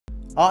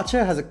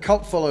Archer has a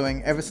cult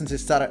following ever since it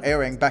started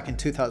airing back in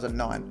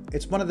 2009.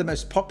 It's one of the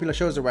most popular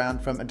shows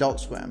around from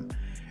Adult Swim.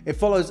 It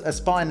follows a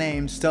spy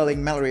named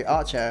Sterling Mallory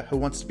Archer who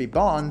wants to be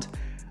Bond,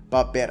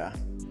 but better.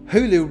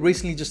 Hulu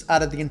recently just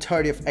added the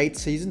entirety of 8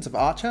 seasons of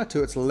Archer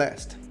to its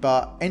list,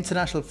 but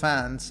international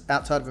fans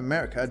outside of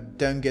America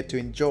don't get to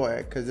enjoy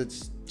it because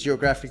it's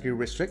geographically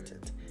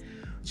restricted,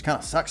 which kind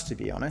of sucks, to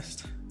be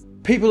honest.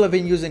 People have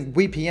been using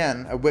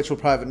VPN, a virtual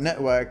private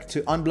network,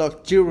 to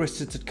unblock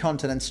geo-restricted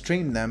content and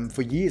stream them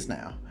for years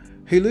now.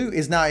 Hulu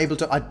is now able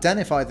to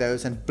identify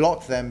those and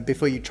block them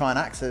before you try and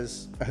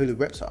access a Hulu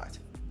website.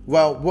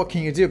 Well, what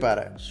can you do about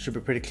it? Should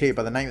be pretty clear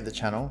by the name of the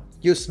channel.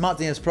 Use Smart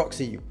DNS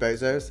Proxy, you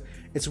bozos.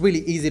 It's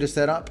really easy to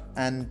set up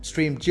and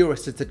stream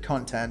geo-restricted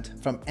content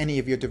from any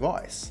of your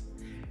device.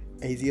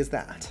 Easy as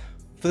that.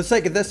 For the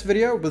sake of this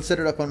video, we'll set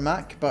it up on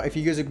Mac, but if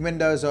you're using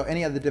Windows or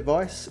any other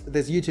device,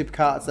 there's YouTube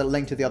cards that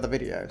link to the other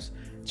videos.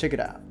 Check it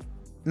out.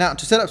 Now,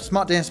 to set up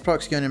Smart DNS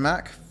Proxy on your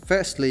Mac,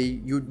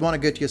 firstly, you'd want to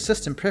go to your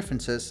system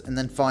preferences and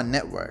then find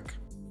Network.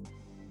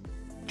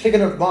 Click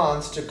on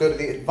Advanced to go to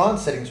the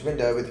Advanced Settings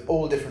window with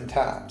all different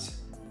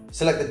tabs.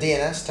 Select the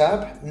DNS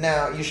tab.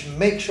 Now, you should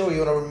make sure you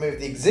want to remove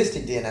the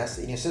existing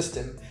DNS in your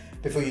system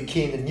before you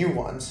key in the new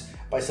ones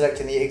by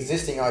selecting the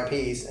existing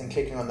IPs and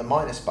clicking on the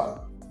minus button.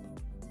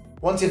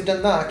 Once you've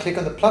done that, click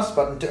on the plus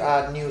button to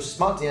add new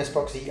Smart DNS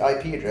Proxy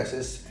IP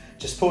addresses.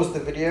 Just pause the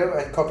video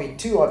and copy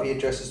 2 IP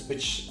addresses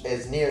which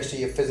is nearest to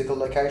your physical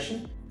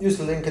location. Use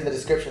the link in the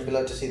description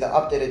below to see the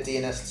updated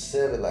DNS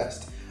server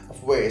list of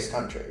various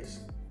countries.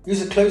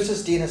 Use the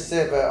closest DNS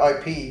server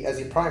IP as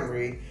your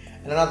primary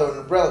and another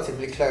one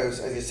relatively close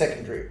as your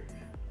secondary.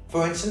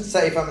 For instance,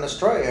 say if I'm in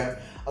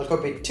Australia, I'll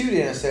copy 2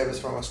 DNS servers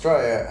from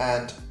Australia,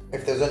 and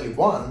if there's only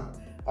one,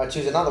 I'll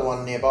choose another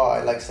one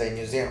nearby, like say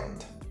New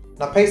Zealand.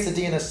 Now paste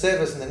the DNS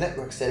servers in the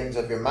network settings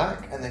of your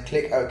Mac and then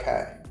click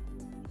OK.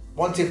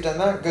 Once you've done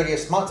that, go to your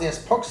Smart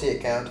DNS Proxy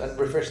account and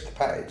refresh the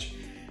page.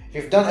 If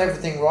you've done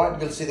everything right,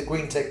 you'll see the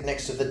green tick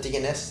next to the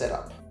DNS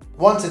setup.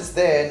 Once it's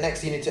there,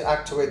 next you need to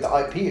activate the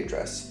IP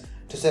address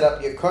to set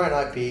up your current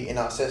IP in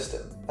our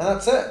system. And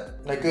that's it.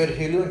 Now go to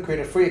Hulu and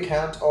create a free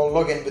account or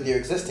log in with your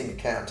existing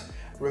account.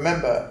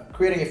 Remember,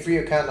 creating a free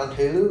account on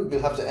Hulu,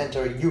 you'll have to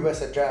enter a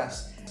US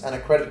address and a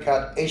credit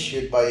card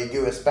issued by a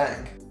US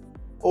bank.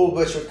 All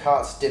virtual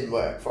cards didn't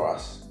work for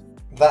us.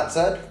 That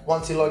said,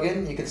 once you log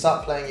in, you can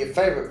start playing your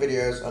favorite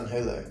videos on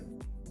Hulu.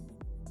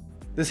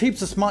 There's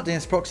heaps of Smart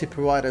DNS proxy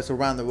providers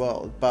around the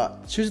world,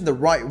 but choosing the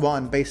right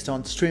one based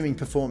on streaming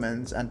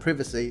performance and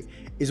privacy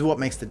is what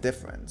makes the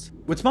difference.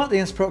 With Smart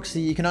DNS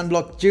Proxy, you can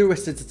unblock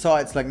geo-restricted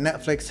sites like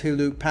Netflix,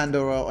 Hulu,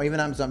 Pandora, or even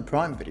Amazon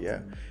Prime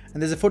Video,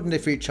 and there's a 14-day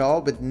free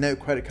trial with no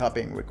credit card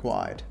being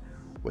required,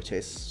 which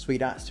is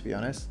sweet ass, to be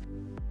honest.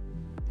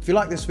 If you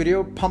like this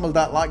video, pummel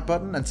that like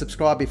button and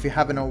subscribe if you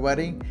haven't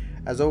already.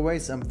 As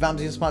always, I'm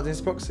Vamsy Smart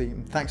DNS Proxy,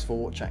 and thanks for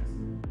watching.